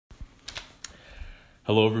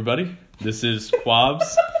Hello, everybody. This is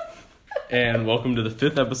Quabs, and welcome to the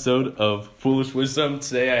 5th episode of Foolish Wisdom.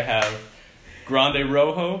 Today I have Grande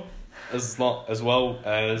Rojo, as well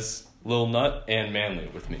as Lil Nut and Manley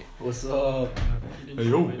with me. What's up? Hey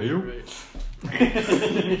yo.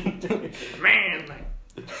 Manley.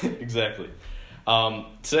 Exactly.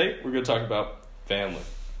 Today we're going to talk about family.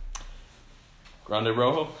 Grande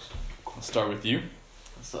Rojo, I'll start with you.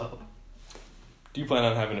 What's up? Do you plan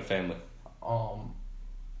on having a family?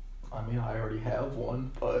 I already have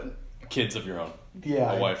one, but Kids of your own?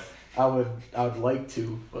 yeah, A wife? I would like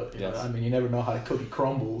to, but you know, you never know how the cookie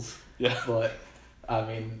crumbles. Yeah. But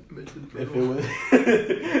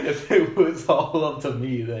if it was all up to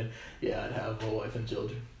me, then yeah, I'd have a wife and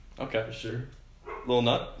children. Okay. For sure. Lil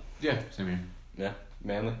Nut? Yeah, same here. Yeah.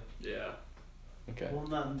 Manley? Yeah. Okay. Well,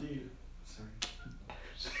 not indeed. Sorry.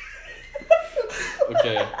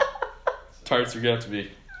 Okay. Tarts, you're going to have to be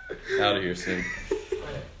out of here soon.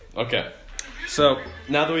 Okay. So,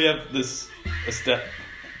 now that we have this established,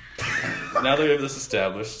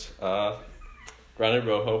 Grande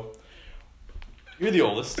Rojo, you're the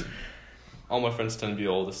oldest. All my friends tend to be the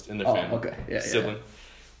oldest in their family. Okay. Yeah. Sibling.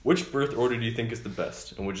 Which birth order do you think is the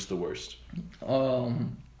best, and which is the worst? Why?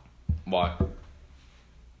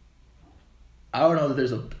 I don't know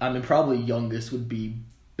that probably youngest would be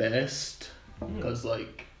best, because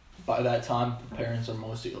by that time parents are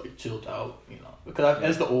mostly chilled out, because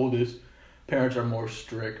as the oldest, parents are more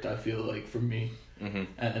strict, I feel like, for me. Mm-hmm.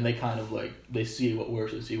 And they kind of they see what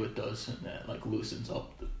works and see what does, and that loosens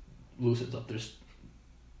up their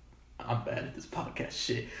I'm bad at this podcast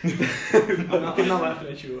shit. I'm not laughing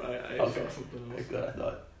at you. I okay. saw something else. Good, I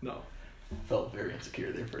thought. No. Felt very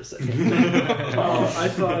insecure there for a second. I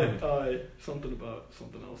thought something about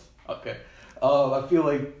something else. Okay. I feel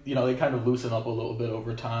like, they kind of loosen up a little bit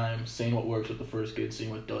over time, seeing what works with the first kid, seeing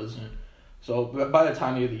what doesn't. So by the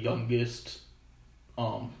time you're the youngest,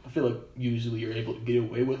 I feel like usually you're able to get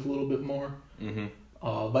away with a little bit more. Mm-hmm.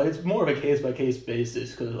 But it's more of a case-by-case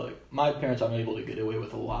basis, because my parents, I'm able to get away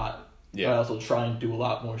with a lot. Yeah. But I also try and do a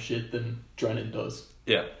lot more shit than Drennan does.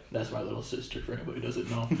 Yeah. That's my little sister, for anybody who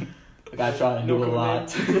doesn't know. I try and do a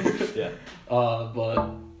lot. Yeah. But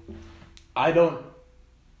I'd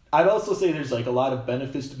also say there's a lot of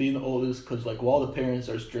benefits to being the oldest, because while the parents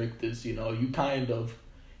are strict,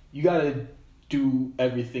 you gotta do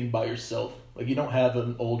everything by yourself. You don't have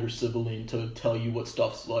an older sibling to tell you what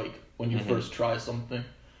stuff's like when you first try something.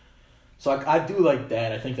 So I do like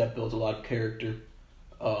that. I think that builds a lot of character.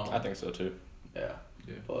 I think so too. Yeah.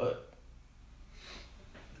 But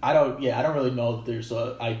I don't really know that there's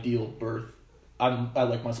a ideal birth. I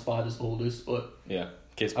like my spot as oldest, but yeah,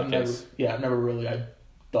 case by case. I've never really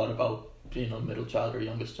thought about being a middle child or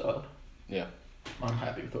youngest child. Yeah. I'm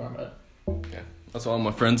happy with where I'm at. Yeah. That's why all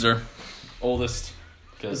my friends are oldest,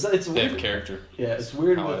 because they have character. Yeah, it's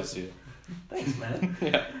weird. How I see it. Thanks, man.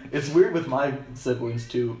 Yeah. It's weird with my siblings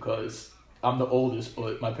too, because I'm the oldest,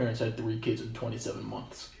 but my parents had 3 kids in 27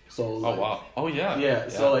 months. So. Oh wow. Oh yeah. Yeah.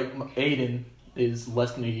 So Aiden is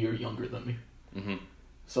less than a year younger than me. Mm-hmm.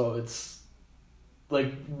 So it's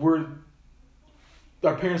our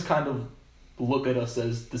parents kind of look at us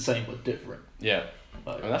as the same but different. Yeah.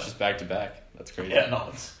 That's just back to back. That's crazy. Yeah,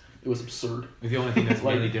 no, it was absurd. The only thing that's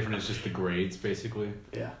really different is just the grades, basically.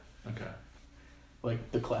 Yeah. Okay.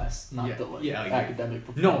 The class, not the academic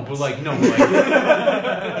performance. No, but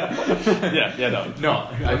yeah, no.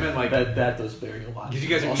 I meant that does vary a lot. Because you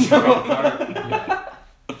guys are yeah.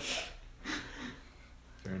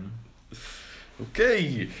 Fair enough.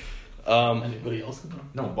 Okay. Anybody else?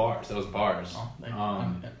 No, bars. That was bars. Oh,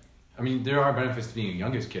 there are benefits to being a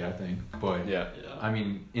youngest kid, I think, but yeah.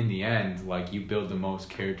 In the end, you build the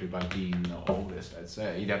most character by being the oldest. I'd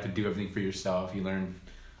say you'd have to do everything for yourself. You learn,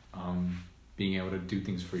 being able to do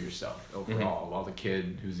things for yourself overall. While the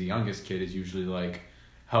kid who's the youngest kid is usually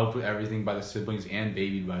helped with everything by the siblings and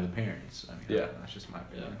babied by the parents. That's just my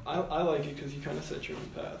opinion. Yeah, I like it because you kind of set your own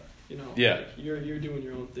path. Yeah. You're doing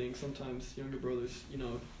your own thing. Sometimes younger brothers,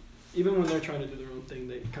 even when they're trying to do their own thing,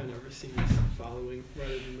 they kind of are seen as following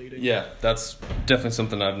rather than leading. Yeah, that's definitely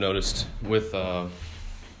something I've noticed with.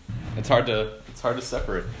 It's hard to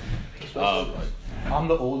separate. I'm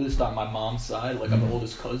the oldest on my mom's side. I'm the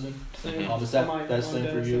oldest cousin. Same. Is that same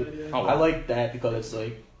for you? Side, yeah. Oh, wow. I like that because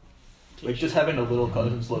it's just having the little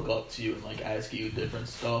cousins look up to you and ask you different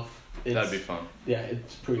stuff. That'd be fun. Yeah,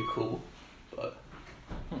 it's pretty cool. But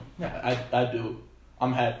yeah, I do.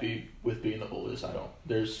 I'm happy with being the oldest.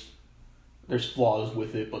 There's flaws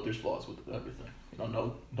with it, but there's flaws with everything.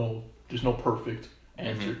 There's no perfect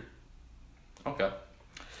answer. Okay.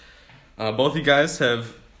 Both you guys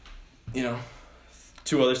have,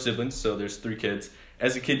 2 other siblings, so there's 3 kids.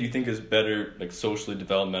 As a kid, do you think it's better, like socially,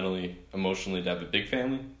 developmentally, emotionally, to have a big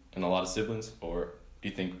family and a lot of siblings, or do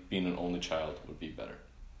you think being an only child would be better?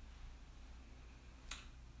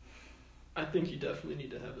 I think you definitely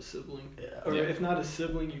need to have a sibling. Yeah. Or Yeah. if not a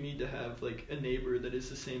sibling, you need to have like a neighbor that is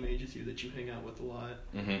the same age as you that you hang out with a lot.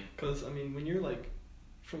 Mm-hmm. Because I mean, when you're like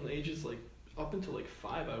from the ages like up until like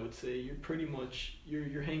 5, I would say you're pretty much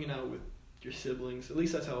you're hanging out with your siblings. At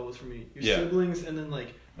least that's how it was for me. Your siblings and then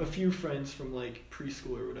like a few friends from like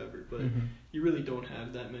preschool or whatever. But you really don't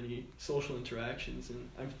have that many social interactions. And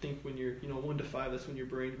I think when you're 1 to 5, that's when your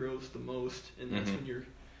brain grows the most, and that's when you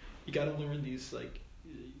got to learn these like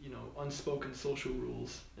unspoken social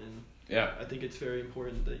rules. And I think it's very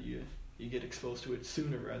important that you get exposed to it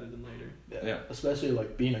sooner rather than later. Yeah. Especially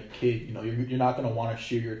like being a kid, you're not gonna want to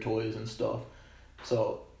share your toys and stuff.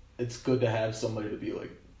 So it's good to have somebody to be like,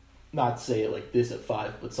 not say it like this at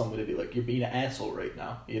 5, but somebody to be like, you're being an asshole right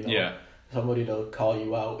now. Yeah. Somebody to call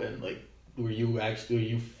you out and like where you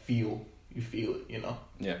feel it.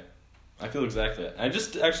 Yeah, I feel exactly that. I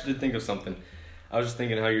just actually did think of something. I was just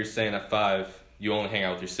thinking how you're saying at 5 you only hang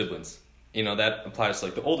out with your siblings. That applies to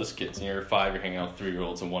like the oldest kids. You're 5, you're hanging out with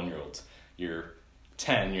 3-year-olds and 1-year-olds. You're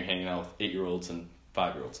 10, you're hanging out with 8-year-olds and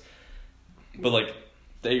 5-year-olds. But like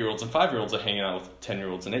the 8-year-olds and 5-year-olds are hanging out with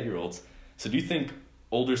 10-year-olds and 8-year-olds. So do you think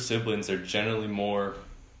older siblings are generally more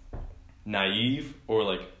naive or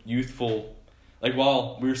like youthful? Like,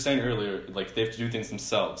 while we were saying earlier, like they have to do things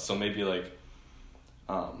themselves. So maybe like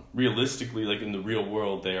realistically, like in the real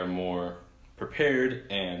world, they are more prepared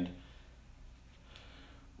and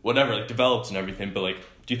whatever, like developed and everything. But like,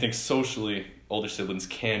 do you think socially older siblings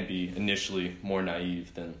can be initially more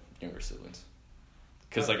naive than younger siblings?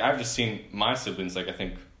 Because like I've just seen my siblings, like I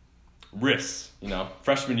think Riss,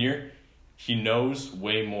 freshman year, he knows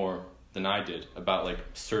way more than I did about like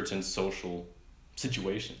certain social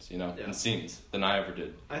situations, and scenes than I ever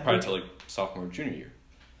did. Probably till like sophomore, junior year.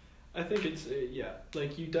 I think it's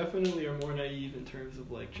like you definitely are more naive in terms of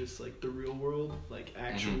like just like the real world, like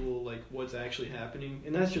actual like what's actually happening,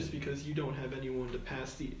 and that's just because you don't have anyone to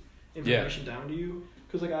pass the information down to you.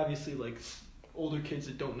 Because like obviously like older kids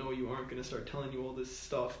that don't know you aren't gonna start telling you all this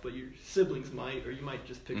stuff, but your siblings might, or you might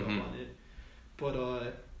just pick up on it. But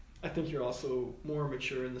I think you're also more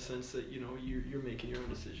mature in the sense that you're making your own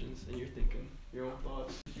decisions and you're thinking your own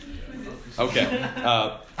thoughts. Okay.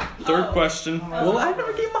 Third question. Well, I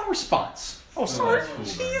never gave my response. Oh, sorry.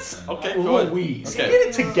 Jeez. Okay, go ahead. Louise, Okay. get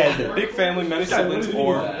it together. Big family, many siblings,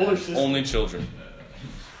 or only children?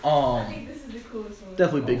 I think this is the coolest one.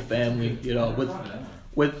 Definitely big family.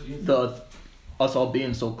 With us all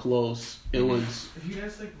being so close, it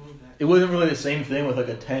wasn't really the same thing with like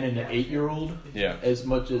a 10 and an 8-year-old. Yeah. As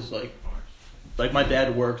much as like my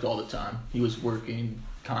dad worked all the time. He was working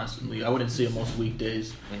constantly. I wouldn't see him most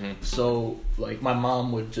weekdays. So like my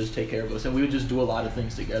mom would just take care of us, and we would just do a lot of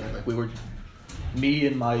things together. Like me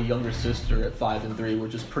and my younger sister at 5 and 3 were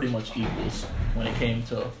just pretty much equals when it came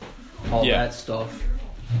to all that stuff.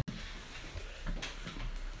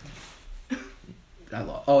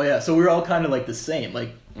 So we were all kind of like the same.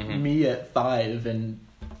 Like me at 5 and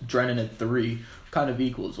Drennan at 3, kind of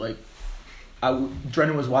equals. Like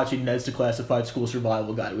Drennan was watching Ned's Declassified School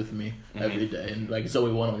Survival Guide with me every day, and like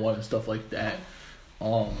Zoe 101 and stuff like that.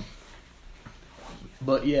 But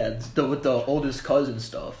yeah, with the oldest cousin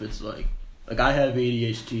stuff, it's like I have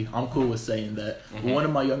ADHD. I'm cool with saying that. One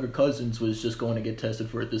of my younger cousins was just going to get tested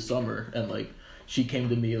for it this summer, and like she came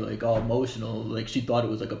to me like all emotional, like she thought it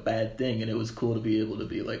was like a bad thing, and it was cool to be able to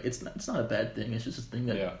be like, it's not a bad thing. It's just a thing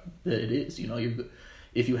that it is.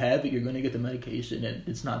 If you have it, you're going to get the medication, and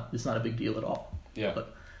it's not a big deal at all. Yeah.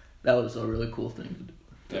 But that was a really cool thing to do.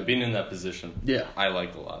 Yeah, being in that position. Yeah. I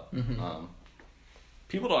liked a lot.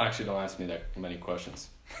 People don't ask me that many questions.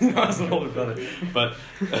 As an older brother, but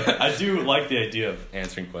I do like the idea of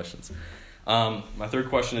answering questions. My third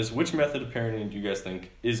question is, which method of parenting do you guys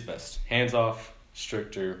think is best? Hands off,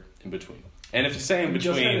 stricter, in between? And if you say in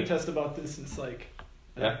between, just had a test about this. It's like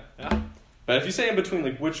yeah. But if you say in between,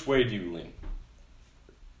 like, which way do you lean?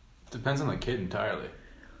 Depends on the kid entirely.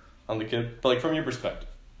 On the kid, but like from your perspective.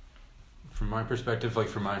 From my perspective, like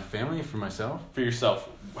for my family, for myself. For yourself,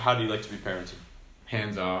 how do you like to be parented?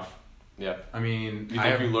 Hands off. Yeah. I mean, do you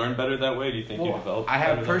think you learn better that way? Do you think you develop? I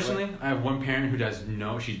have one parent who does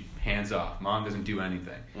she's hands off. Mom doesn't do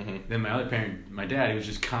anything. Then my other parent, my dad, he was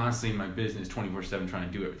just constantly in my business 24/7 trying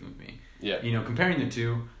to do everything with me. Yeah. Comparing the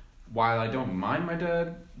two, while I don't mind my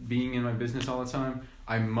dad being in my business all the time,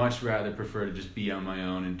 I much rather prefer to just be on my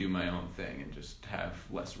own and do my own thing and just have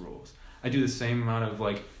less rules. I do the same amount of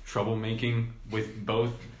like troublemaking with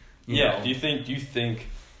both. You know. Do you think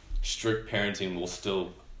strict parenting will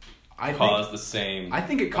still cause the same. I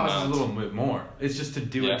think it causes amount. a little bit more. It's just to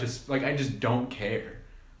do it. Just like I just don't care.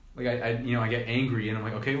 Like I get angry and I'm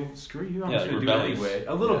like, okay, well, screw you. I'm just gonna rebellious. do it anyway.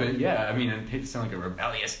 A little bit, yeah. I mean, it hate to sound like a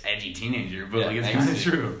rebellious, edgy teenager, but like it's kind of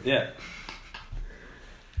true. Yeah.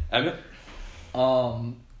 Emmett.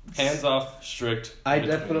 Hands off, strict. I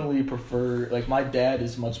definitely prefer, like, my dad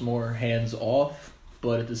is much more hands off,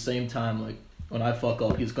 but at the same time, like, when I fuck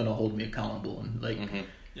up, he's gonna hold me accountable, and like,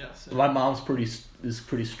 my mom's pretty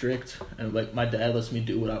strict, and like my dad lets me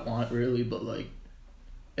do what I want, really, but like,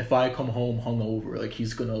 if I come home hungover, like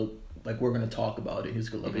he's gonna, like, we're gonna talk about it. He's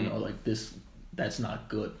gonna let me know, like, that's not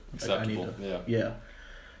good. Like, Acceptable. Yeah.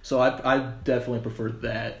 So I definitely prefer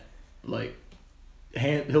that. Like,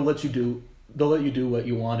 they'll let you do what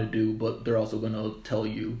you want to do, but they're also gonna tell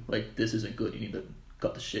you, like, this isn't good. You need to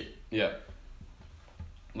cut the shit. Yeah.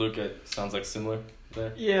 Luke, it sounds like similar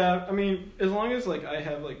there. Yeah, I mean, as long as like I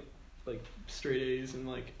have like straight A's and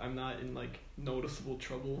like I'm not in like noticeable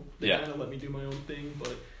trouble, they kind of let me do my own thing.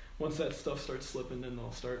 But once that stuff starts slipping, then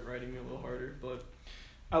they'll start writing me a little harder. But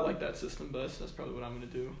I like that system best. That's probably what I'm gonna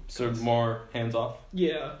do. So more hands off.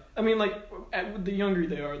 Yeah, I mean, like the younger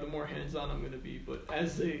they are, the more hands on I'm gonna be. But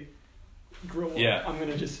as they grow up, I'm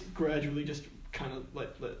gonna just gradually just kind of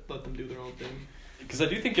let them do their own thing. Because I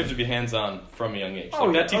do think you have to be hands on from a young age.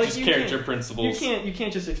 Like, that teaches character principles. You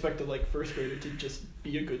can't just expect a like first grader to just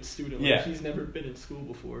be a good student. Like, he's never been in school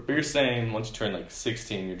before. But you're saying once you turn like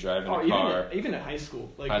 16, you're driving a car. Even at high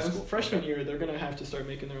school, like freshman year, they're gonna have to start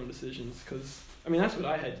making their own decisions. Because I mean, that's what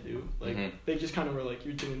I had to do. Like they just kind of were like,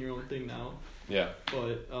 you're doing your own thing now. Yeah.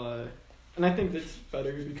 But and I think that's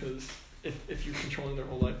better because if you're controlling their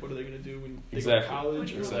whole life, what are they gonna do when they go to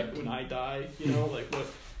college or like when I die? You know, like what.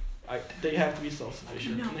 They have to be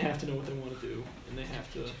self-sufficient, and they have to know what they want to do, and they have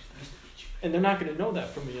to, and they're not going to know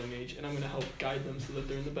that from a young age, and I'm going to help guide them so that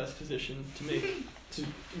they're in the best position to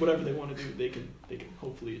whatever they want to do, they can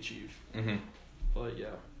hopefully achieve. But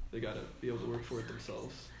yeah, they got to be able to work for it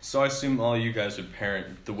themselves. So I assume all you guys would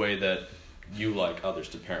parent the way that you like others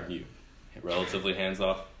to parent you, relatively hands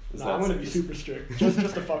off. I'm going to be super strict, just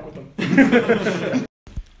to fuck with them.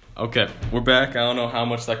 Okay, we're back. I don't know how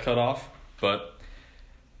much that cut off, but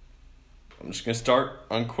I'm just going to start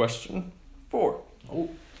on question 4.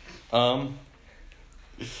 The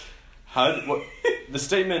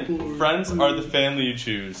statement, friends are the family you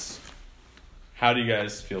choose. How do you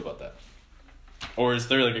guys feel about that? Or is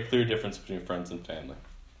there like a clear difference between friends and family?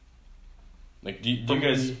 Like, do you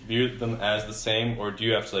guys view them as the same, or do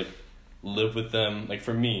you have to like live with them? Like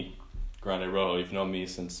for me, Grande, Rojo, you've known me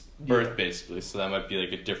since birth basically, so that might be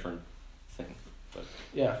like a different thing. But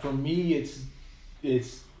yeah, for me it's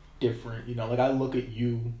different, you know, like I look at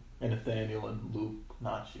you and Nathaniel and Luke,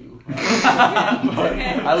 not you. But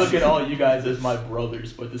I look at all you guys as my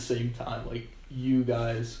brothers, but at the same time, like, you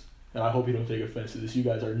guys, and I hope you don't take offense to this, you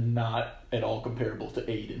guys are not at all comparable to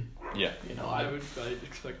Aiden. Yeah. You know, I'd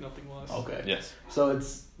expect nothing less. Okay. Yes. So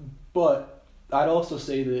but I'd also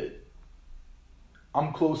say that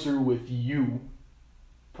I'm closer with you,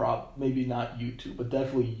 maybe not you two, but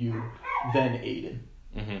definitely you, than Aiden.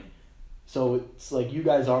 So it's like you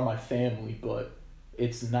guys are my family, but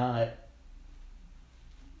it's not.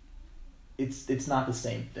 It's not the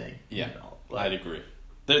same thing. Yeah, you know? Like, I'd agree.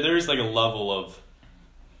 There is like a level of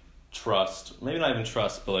trust, maybe not even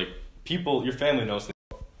trust, but like people, your family knows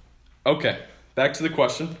things. Okay, back to the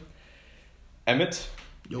question. Emmett,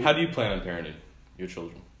 how do you plan on parenting your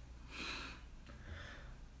children?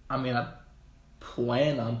 I mean, I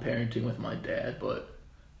plan on parenting with my dad, but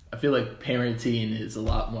I feel like parenting is a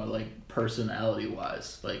lot more like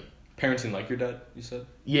personality-wise. Like parenting like your dad, you said?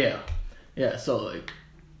 Yeah. So like,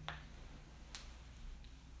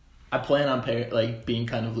 I plan on being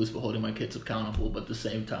kind of loose but holding my kids accountable, but at the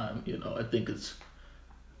same time, you know,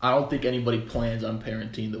 I don't think anybody plans on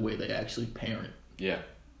parenting the way they actually parent. Yeah.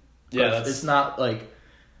 It's not like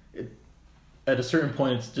at a certain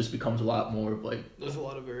point it just becomes a lot more of like there's a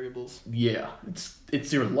lot of variables. Yeah,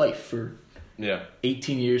 it's your life for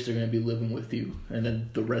 18 years they're going to be living with you, and then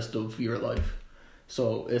the rest of your life.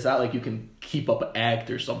 So it's not like you can keep up an act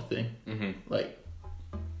or something. Like,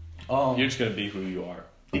 you're just going to be who you are.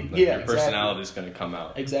 Like, your personality is going to come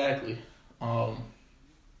out. Exactly. I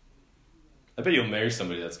bet you'll marry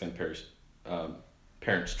somebody that's going to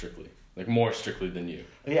parent strictly, like more strictly than you.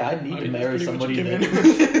 Yeah, I need to marry somebody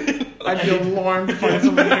that. I'd be alarmed to find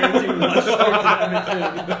somebody parenting less strict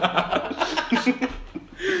than anything.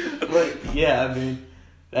 But yeah, I mean,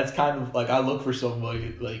 that's kind of like I look for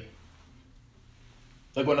somebody like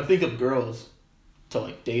when I think of girls to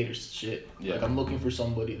like date or shit. Yeah. Like I'm looking for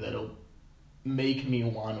somebody that'll make me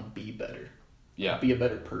want to be better. be a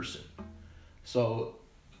better person. So,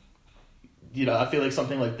 I feel like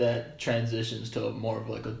something like that transitions to more of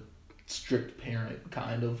like a strict parent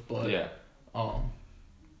kind of, but yeah.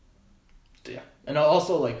 And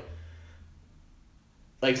also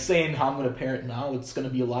like saying how I'm gonna parent now, it's gonna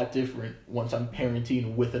be a lot different once I'm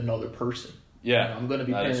parenting with another person. Yeah, I'm gonna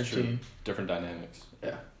be parenting different dynamics.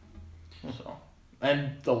 Yeah. So,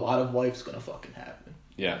 and a lot of life's gonna fucking happen.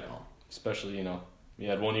 Yeah. Especially we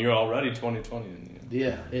had 1 year already, 2020, and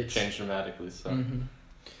it's changed dramatically. So. Mm-hmm.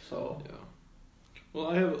 So. Yeah. Well,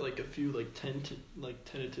 I have like a few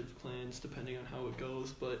tentative plans depending on how it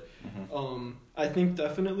goes, but I think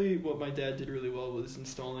definitely what my dad did really well was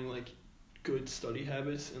installing like good study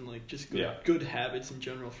habits and like just good habits in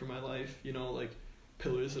general for my life. Like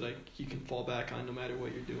pillars that you can fall back on no matter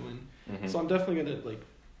what you're doing. Mm-hmm. So I'm definitely gonna like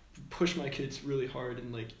push my kids really hard,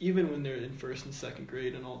 and like even when they're in first and second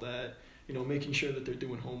grade and all that. Making sure that they're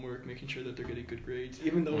doing homework, making sure that they're getting good grades,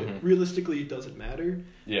 even though realistically it doesn't matter.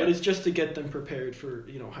 Yeah. But it's just to get them prepared for,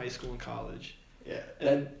 high school and college. Yeah.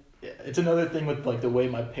 And it's another thing with like the way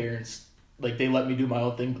my parents, like they let me do my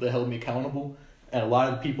own thing, but they held me accountable. And a lot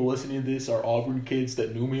of the people listening to this are Auburn kids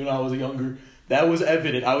that knew me when I was younger. That was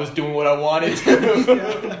evident. I was doing what I wanted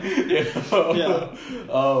to.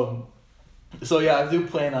 So yeah, I do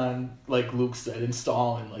plan on, like Luke said,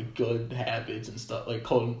 installing like good habits and stuff, like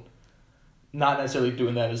not necessarily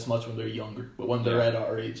doing that as much when they're younger, but when they're at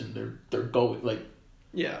our age and they're going like.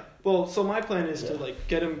 Yeah. Well, so my plan is to like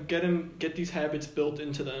get these habits built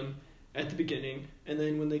into them at the beginning, and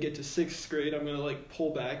then when they get to 6th grade, I'm gonna like pull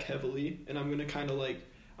back heavily, and I'm gonna kind of like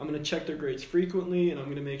I'm gonna check their grades frequently, and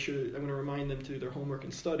I'm gonna remind them to do their homework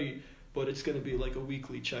and study, but it's gonna be like a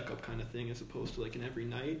weekly checkup kind of thing as opposed to like an every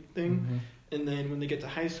night thing. Mm-hmm. And then when they get to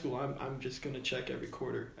high school, I'm just gonna check every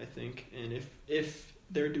quarter, I think, and if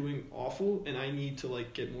they're doing awful and I need to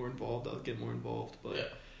like get more involved, I'll get more involved.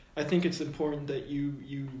 But I think it's important that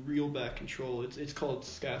you reel back control. It's called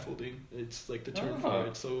scaffolding. It's like the term for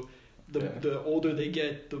it. So the older they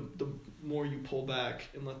get, the more you pull back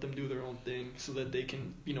and let them do their own thing so that they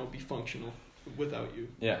can, be functional without you.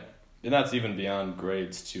 Yeah. And that's even beyond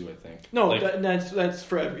grades too, I think. No, like, that's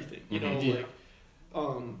for everything.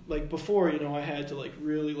 Like before, I had to like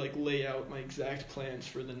really like lay out my exact plans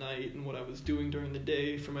for the night and what I was doing during the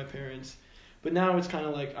day for my parents. But now it's kind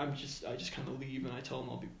of like I just kind of leave and I tell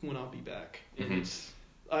them when I'll be back. And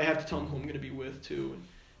I have to tell them who I'm going to be with too. And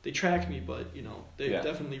they track me, but they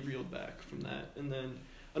definitely reeled back from that. And then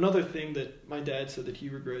another thing that my dad said that he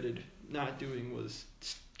regretted not doing was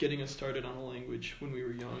getting us started on a language when we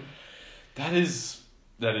were young. That is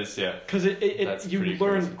because you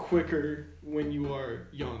learn quicker when you are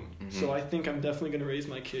young. Mm-hmm. So I think I'm definitely going to raise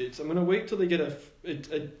my kids. I'm going to wait till they get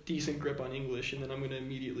a decent grip on English, and then I'm going to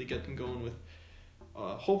immediately get them going with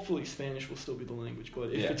hopefully Spanish will still be the language,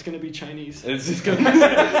 but if it's going to be Chinese, it's going to be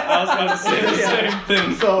I was going to say the same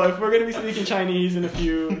thing. So if we're going to be speaking Chinese in a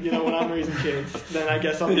few, when I'm raising kids, then I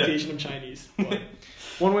guess I'll be teaching them Chinese. But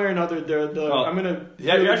one way or another, I'm going to...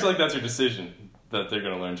 Yeah, you actually like that's your decision. That they're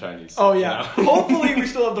gonna learn Chinese. Oh yeah. Hopefully we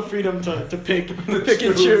still have the freedom to pick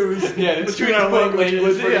and choose between our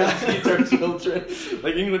languages. Teach our children.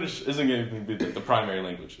 Like English isn't gonna be the primary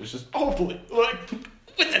language. It's just hopefully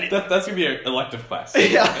that's gonna be an elective class.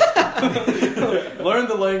 Yeah. Learn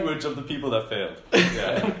the language of the people that failed.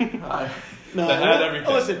 Yeah. No,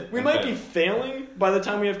 listen, we might be failing by the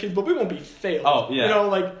time we have kids, but we won't be failing. Oh,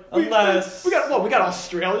 yeah. Unless... We got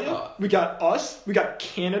Australia, we got us, we got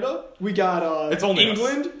Canada, we got it's only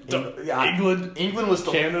England. England was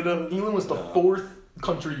Canada. England was the 4th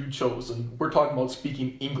country you chose, and we're talking about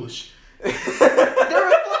speaking English. They're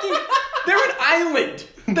an island.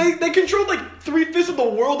 They controlled like 3/5 of the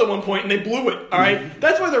world at one point, and they blew it. All right,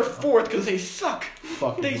 that's why they're 4th, because they suck.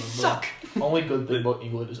 They suck. Only good thing about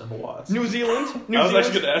England is Emma Watson. New Zealand. I was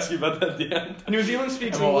actually going to ask you about that at the end. New Zealand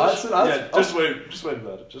speaks Emma English. Watson? Just wait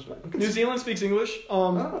about it. Just wait. New Zealand speaks English.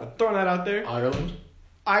 Throwing that out there.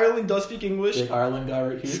 Ireland does speak English. Big Ireland guy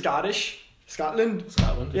right here. Scotland.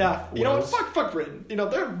 Yeah. You know what? Fuck Britain.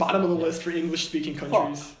 They're bottom of the list for English-speaking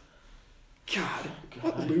countries. God,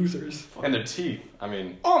 what losers. And their teeth. I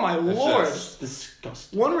mean... Oh my lord.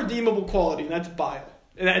 Disgusting. One redeemable quality, and that's bile.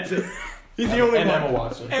 And that's it. He's the only one. And Emma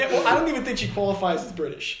Watson. I don't even think she qualifies as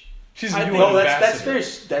British. She's that's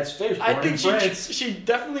fair. I think she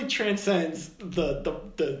definitely transcends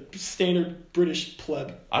the standard British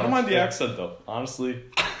pleb. I don't mind the accent though, honestly.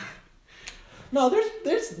 No,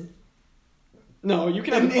 there's no. You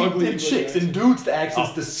can have an ugly chicks and dudes. The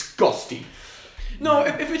accent's disgusting. No,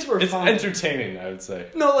 if it's refined. It's entertaining, I would say.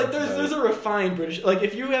 No, like there's a refined British. Like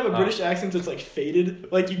if you have a British accent that's like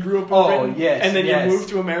faded, like you grew up in Britain, and then you move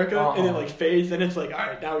to America and it like fades, then it's like, all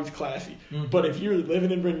right, now he's classy. Mm-hmm. But if you're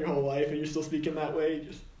living in Britain your whole life and you're still speaking that way,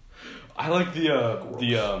 just I like the I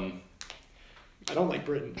don't like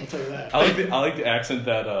Britain. I'll tell you that. I like the accent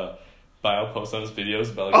that Bio posts on his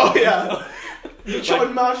videos about. Like, the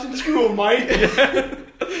child maths in school, mate.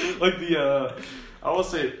 Like the I won't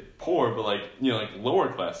say poor, but like like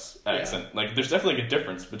lower class accent. Yeah. Like there's definitely like a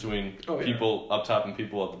difference between people up top and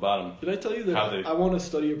people at the bottom. Did I tell you that I want to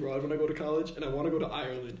study abroad when I go to college, and I want to go to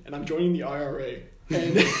Ireland, and I'm joining the IRA,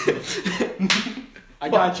 and I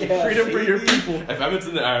got you. Freedom for your people. If Emmett's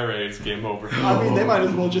in the IRA, it's game over. I mean, they might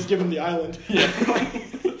as well just give him the island. Yeah.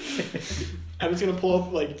 Emmett's gonna pull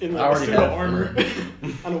up like in like a suit of armor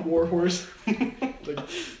on a war horse. Like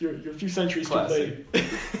you're a few centuries too late.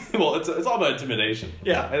 Well, it's all about intimidation.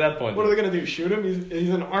 Yeah. At that point. What are they gonna do? Shoot him? He's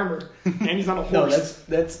in armor and he's on a horse.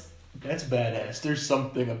 No, that's badass. There's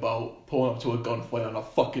something about pulling up to a gunfight on a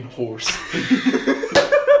fucking horse.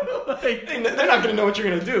 Like, they're not gonna know what you're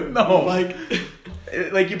gonna do. No, like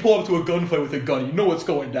you pull up to a gunfight with a gun, you know what's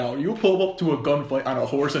going down. You pull up to a gunfight on a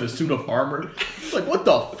horse in a suit of armor. Like, what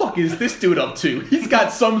the fuck is this dude up to? He's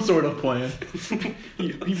got some sort of plan.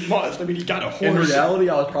 he must. I mean, he got a horse. In reality,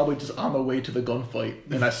 I was probably just on the way to the gunfight,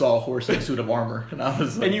 and I saw a horse in a suit of armor, and I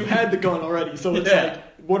was like... And you had the gun already, so it's like,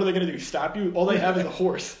 what are they going to do, stop you? All they have is a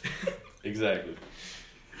horse. Exactly.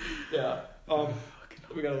 Yeah.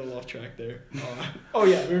 We got a little off track there.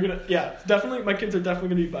 Definitely, my kids are definitely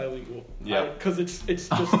going to be bilingual. Yeah. Because it's just...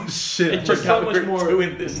 Oh, shit. It's just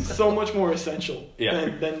so much more essential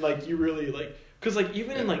than like, you really, like... Because, like,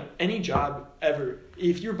 even in, like, any job ever,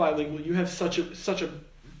 if you're bilingual, you have such a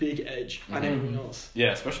big edge on anyone else.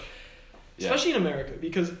 Yeah, especially in America,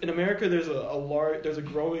 because in America there's a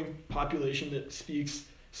growing population that speaks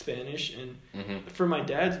Spanish, and for my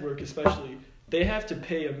dad's work especially, they have to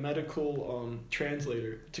pay a medical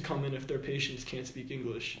translator to come in if their patients can't speak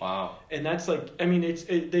English. Wow. And that's like, I mean,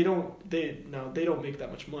 they don't make that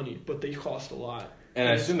much money, but they cost a lot. And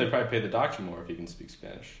I assume they probably pay the doctor more if he can speak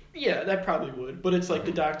Spanish. Yeah, that probably would. But it's like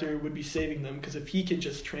the doctor would be saving them, because if he can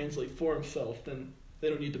just translate for himself, then they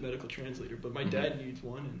don't need the medical translator. But my dad needs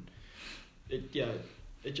one, and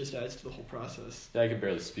it just adds to the whole process. Yeah, I can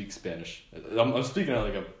barely speak Spanish. I'm speaking at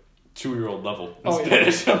like a 2-year-old level in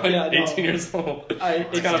Spanish. I'm like 18 years old.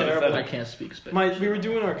 It's kind of terrible. I can't speak Spanish. We were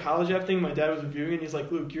doing our college app thing. My dad was reviewing, and he's like,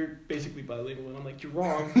 "Luke, you're basically bilingual." And I'm like, "You're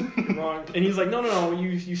wrong. You're wrong." And he's like, "No.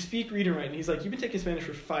 You speak, read, and write." And he's like, "You've been taking Spanish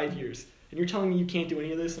for 5 years, and you're telling me you can't do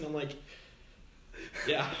any of this?" And I'm like,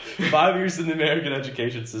 "Yeah." 5 years in the American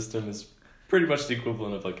education system is pretty much the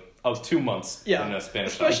equivalent of like 2 months in a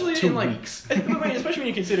Spanish. Especially in 2 weeks. Especially when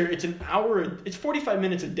you consider it's an hour. It's 45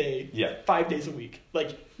 minutes a day. Yeah. 5 days a week.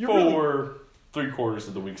 Like for 3/4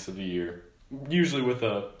 of the weeks of the year, usually with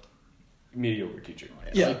a mediocre teacher.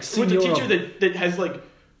 Yeah, like with a teacher that has like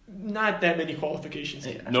not that many qualifications.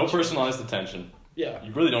 Yeah. No personalized attention. Yeah.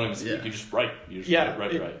 You really don't even speak. Yeah. You just write. You just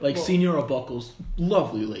write. Like Senora Buckles,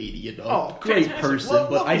 lovely lady, you know. Oh, great fantastic. person.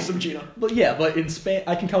 But in Spanish,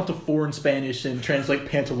 I can count to 4 in Spanish and translate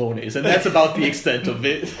pantalones, and that's about the extent of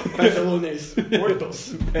it. Pantalones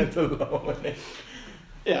muertos. Pantalones.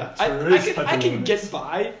 Yeah, I can get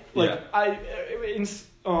by. Like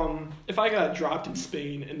if I got dropped in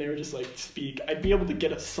Spain and they were just like speak, I'd be able to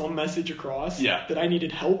get some message across. Yeah. That I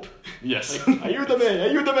needed help. Yes. Like,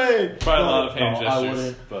 ayúdame. Probably a lot of hand gestures. I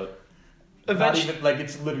wouldn't. But eventually, not even, like,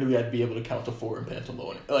 it's literally I'd be able to count to 4 in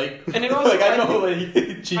Pantalone. Like, and it also, like I know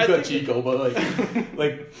like Chico, but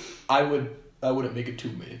like I wouldn't make it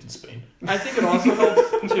 2 minutes in Spain. I think it also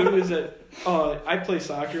helps too is that I play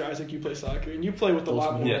soccer. Isaac, you play soccer, and you play with a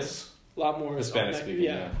lot more. Yes. A lot more Hispanic speaking,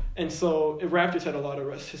 yeah. And so Raptors had a lot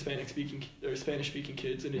of Hispanic speaking or Spanish speaking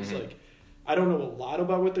kids, and it's like I don't know a lot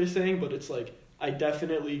about what they're saying, but it's like I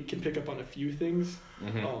definitely can pick up on a few things.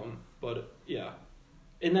 But yeah,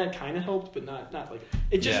 and that kind of helped, but not like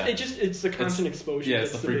it's the constant exposure. Yeah,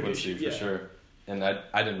 it's the frequency for sure. And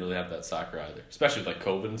I didn't really have that soccer either, especially with like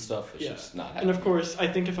COVID and stuff. It's just not happening. And of course, I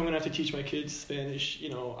think if I'm gonna have to teach my kids Spanish,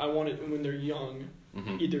 I want it when they're young.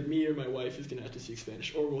 Either me or my wife is gonna have to speak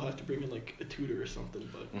Spanish, or we'll have to bring in like a tutor or something.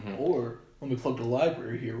 But or let me plug the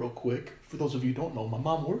library here real quick. For those of you who don't know, my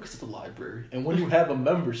mom works at the library, and when you have a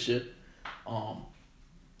membership,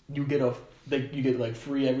 you get like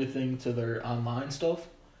free everything to their online stuff,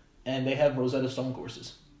 and they have Rosetta Stone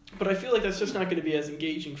courses. But I feel like that's just not going to be as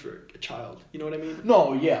engaging for a child. You know what I mean?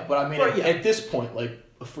 No, yeah, but I mean at this point, like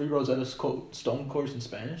a free Rosetta Stone course in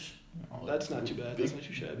Spanish. Oh, That's not too bad. That's not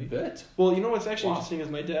too shabby. Bet. Well, you know what's actually interesting is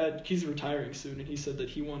my dad, he's retiring soon, and he said that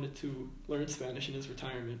he wanted to learn Spanish in his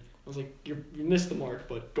retirement. I was like, you missed the mark,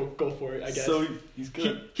 but go for it, I guess. So he's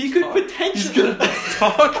good. He could potentially... He's gonna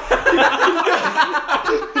talk.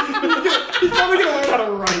 He's probably gonna learn how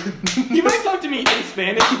to write. He might talk to me in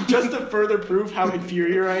Spanish just to further prove how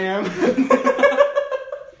inferior I am.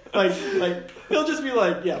 like he'll just be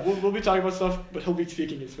like, yeah, we'll be talking about stuff, but he'll be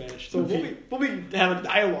speaking in Spanish. So we'll be having a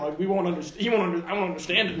dialogue. We won't understand. I won't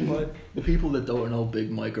understand it. But the people that don't know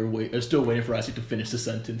Big Mike are still waiting for Isaac to finish the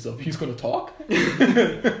sentence of he's gonna talk.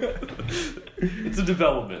 It's a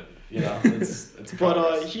development, you know. It's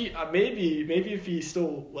but he maybe if he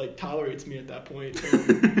still like tolerates me at that point,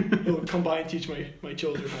 he'll come by and teach my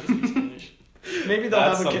children how to speak Spanish. Maybe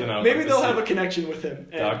they'll have a connection with him.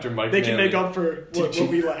 And Dr. Mike they can Manley. make up for what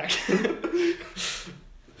we lack.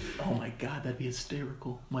 Oh my god, that'd be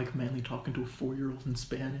hysterical. Mike Manley talking to a 4-year-old in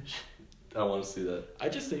Spanish. I want to see that. I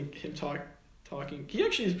just think him talking. He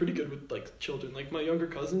actually is pretty good with like children. Like my younger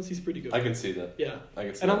cousins, he's pretty good. I can see that. Yeah. I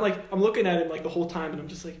can see and that. I'm looking at him like the whole time, and I'm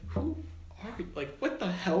just like, who are you? Like, what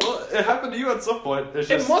the hell? Well, it happened to you at some point. It's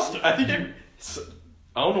It just, must have. I think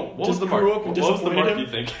I don't know. What was Just the mark? grew up and What was the mark disappointed you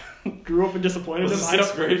him? think? Grew up and disappointed Was him. it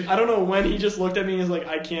sixth grade? I don't know when he just looked at me and was like,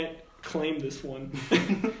 I can't claim this one.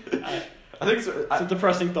 I think so. It's a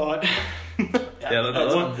depressing thought. That's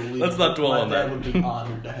unbelievable. let's not dwell on My that. dad would be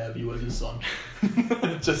honored to have you as his son.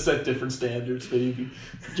 Just set different standards, baby.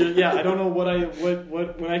 Yeah, I don't know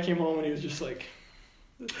what when I came home and he was just like,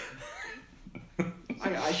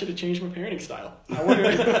 I should have changed my parenting style. I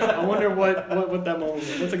wonder what that moment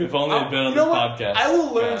was. That's a good. If only I'd been on you know this what? podcast. I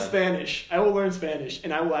will learn God. Spanish. I will learn Spanish,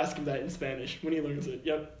 and I will ask him that in Spanish when he learns it.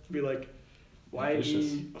 Yep, be like, why is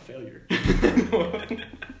he a failure?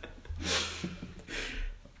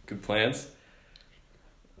 Good plans.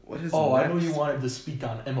 What is? Oh, next? I know you wanted to speak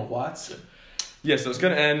on Emma Watson. Yeah, so it's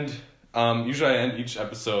gonna end. Usually I end each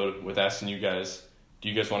episode with asking you guys, do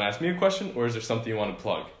you guys want to ask me a question, or is there something you want to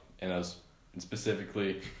plug? And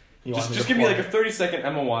specifically, just give me like a 30-second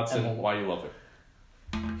Emma Watson, why you love her.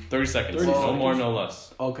 30 seconds, 30 no seconds. more, no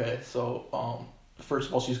less. Okay, so first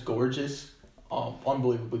of all, she's gorgeous,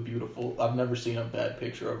 unbelievably beautiful. I've never seen a bad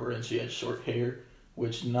picture of her, and she has short hair,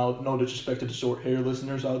 which no disrespect to the short hair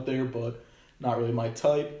listeners out there, but not really my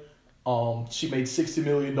type. She made $60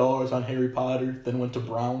 million on Harry Potter, then went to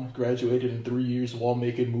Brown, graduated in 3 years while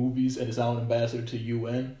making movies, and is now an ambassador to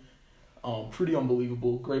UN. Pretty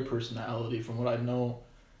unbelievable, great personality from what I know.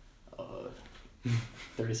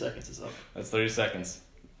 30 seconds is up. That's 30 seconds.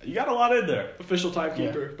 You got a lot in there. Official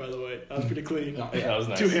timekeeper, by the way. That was pretty clean. No, That was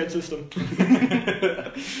nice. 2-hand system.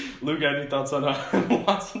 Lou, got any thoughts on Emma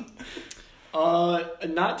Watson?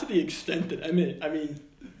 Not to the extent that Emmett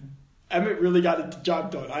really got the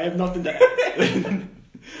job done. I have nothing to add.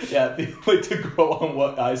 Yeah, like to grow on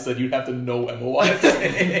what I said, you'd have to know Emma Watson.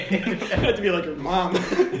 It had to be like her mom,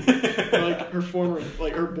 or like her former,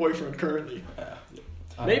 like her boyfriend currently.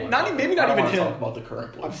 Maybe not even him. Talk about the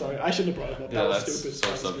current boyfriend. I'm sorry, I shouldn't have brought it up. Yeah, That was that's stupid. sore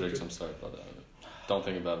That was subject. stupid. I'm sorry about that. Don't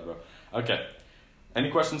think about it, bro. Okay.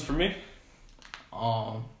 Any questions for me?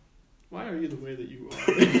 Why are you the way that you are?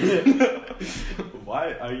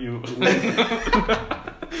 Why are you...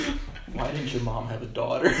 Why didn't your mom have a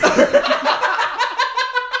daughter?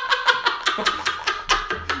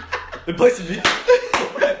 It plays to me.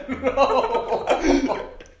 No.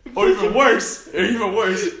 Or even worse,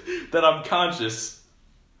 that I'm conscious.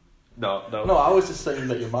 No. No, I was just saying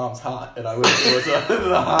that your mom's hot, and I wish there was a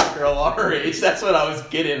hot girl our age. That's what I was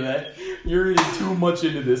getting at. You're reading too much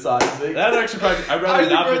into this, Isaac. That actually probably... I'd rather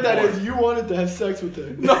Isaac not read be that born. as you wanted to have sex with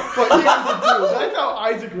him. No, but here's the dude. That's how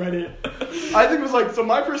Isaac read it. Isaac was like, "So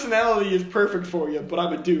my personality is perfect for you, but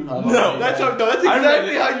I'm a dude." No. That's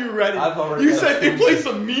exactly how you read I've it. already You had said they two. play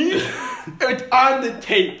some meat. It's on the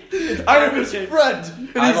tape. I am his friend.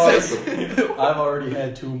 And he says... I've already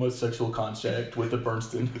had too much sexual contact with the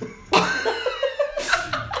Bernstein.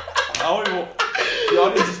 The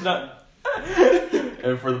audience is not...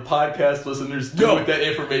 And for the podcast listeners, do with that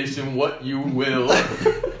information what you will.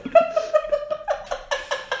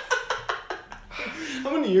 How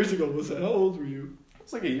many years ago was that? How old were you?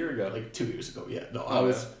 It's like a year ago. Like 2 years ago, yeah. No, Oh, I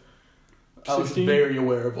was 16? very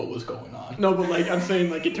aware of what was going on. No, but like I'm saying,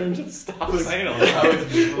 like in terms of Stop saying all I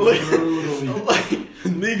that. was brutally. like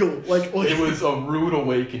legal, like It was a rude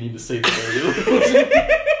awakening to say the very least.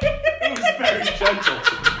 It was very gentle.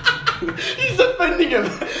 he's offending him. He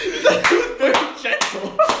said he was very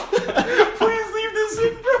gentle. Please leave this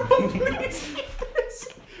in, bro. Please.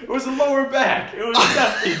 It was a lower back. It was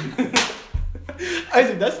nothing.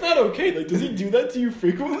 Isaac, that's not okay. Like, does he do that to you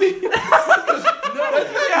frequently? No.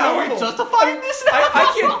 normal. justifying this now?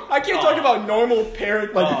 I can't talk about normal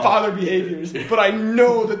parent father behaviors, but I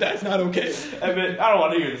know that that's not okay. I mean, I don't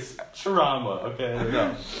want to hear this trauma.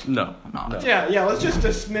 Okay. No. Yeah. Let's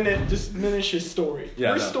just diminish his story.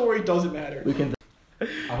 Yeah, Her story doesn't matter. We can.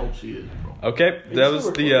 I hope she is, bro. Okay, that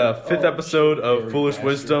was the fifth episode of Foolish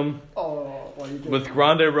Wisdom with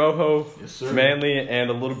Grande, Rojo, Manley, and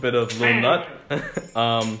a little bit of Lil Nut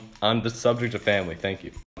on the subject of family. Thank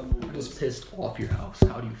you. I was pissed off your house.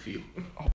 How do you feel?